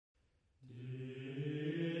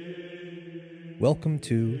Welcome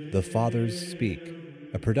to The Fathers Speak,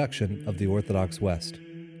 a production of the Orthodox West.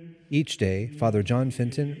 Each day, Father John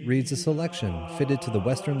Fenton reads a selection fitted to the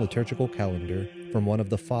Western liturgical calendar from one of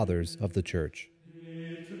the Fathers of the Church.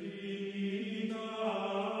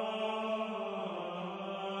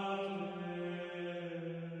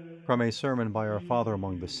 From a sermon by our Father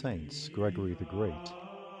among the Saints, Gregory the Great.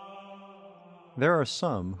 There are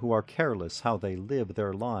some who are careless how they live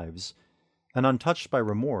their lives, and untouched by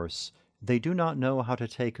remorse, they do not know how to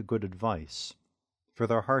take good advice. For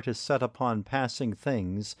their heart is set upon passing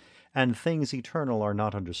things, and things eternal are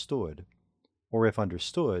not understood. Or if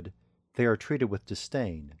understood, they are treated with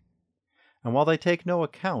disdain. And while they take no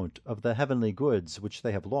account of the heavenly goods which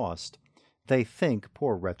they have lost, they think,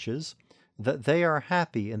 poor wretches, that they are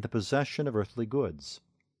happy in the possession of earthly goods.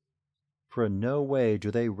 For in no way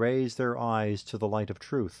do they raise their eyes to the light of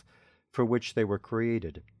truth, for which they were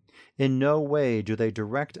created. In no way do they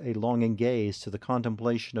direct a longing gaze to the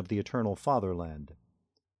contemplation of the eternal fatherland.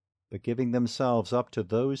 But giving themselves up to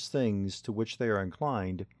those things to which they are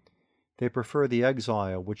inclined, they prefer the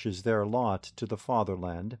exile which is their lot to the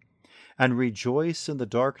fatherland, and rejoice in the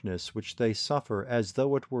darkness which they suffer as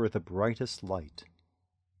though it were the brightest light.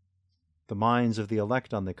 The minds of the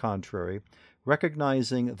elect, on the contrary,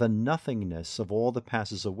 recognizing the nothingness of all that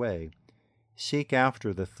passes away, seek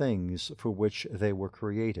after the things for which they were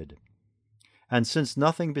created. And since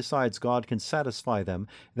nothing besides God can satisfy them,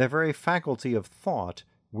 their very faculty of thought,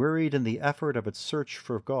 wearied in the effort of its search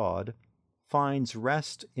for God, finds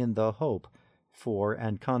rest in the hope for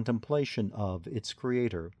and contemplation of its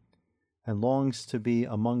Creator, and longs to be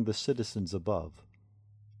among the citizens above.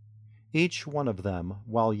 Each one of them,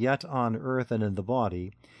 while yet on earth and in the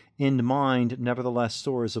body, in mind nevertheless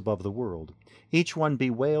soars above the world. Each one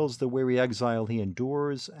bewails the weary exile he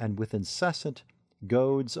endures, and with incessant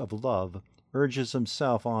goads of love urges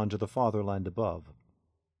himself on to the fatherland above.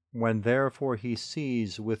 When therefore he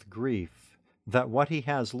sees with grief that what he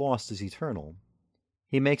has lost is eternal,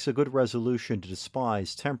 he makes a good resolution to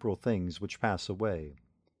despise temporal things which pass away.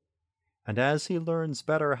 And as he learns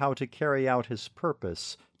better how to carry out his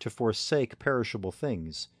purpose to forsake perishable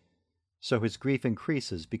things, so his grief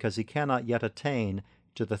increases because he cannot yet attain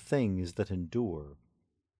to the things that endure.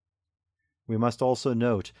 We must also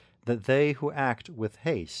note that they who act with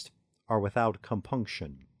haste are without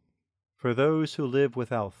compunction. For those who live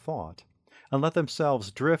without thought, and let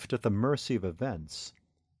themselves drift at the mercy of events,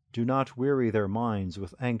 do not weary their minds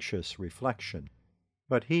with anxious reflection.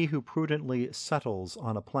 But he who prudently settles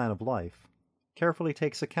on a plan of life carefully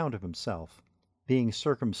takes account of himself, being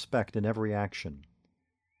circumspect in every action,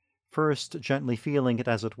 first gently feeling it,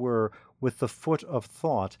 as it were, with the foot of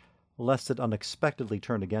thought, lest it unexpectedly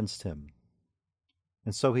turn against him.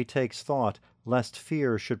 And so he takes thought lest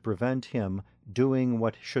fear should prevent him doing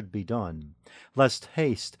what should be done, lest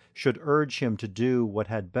haste should urge him to do what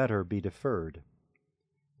had better be deferred,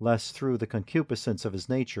 lest through the concupiscence of his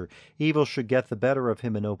nature evil should get the better of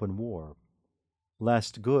him in open war,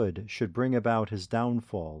 lest good should bring about his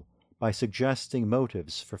downfall by suggesting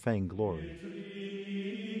motives for vain glory.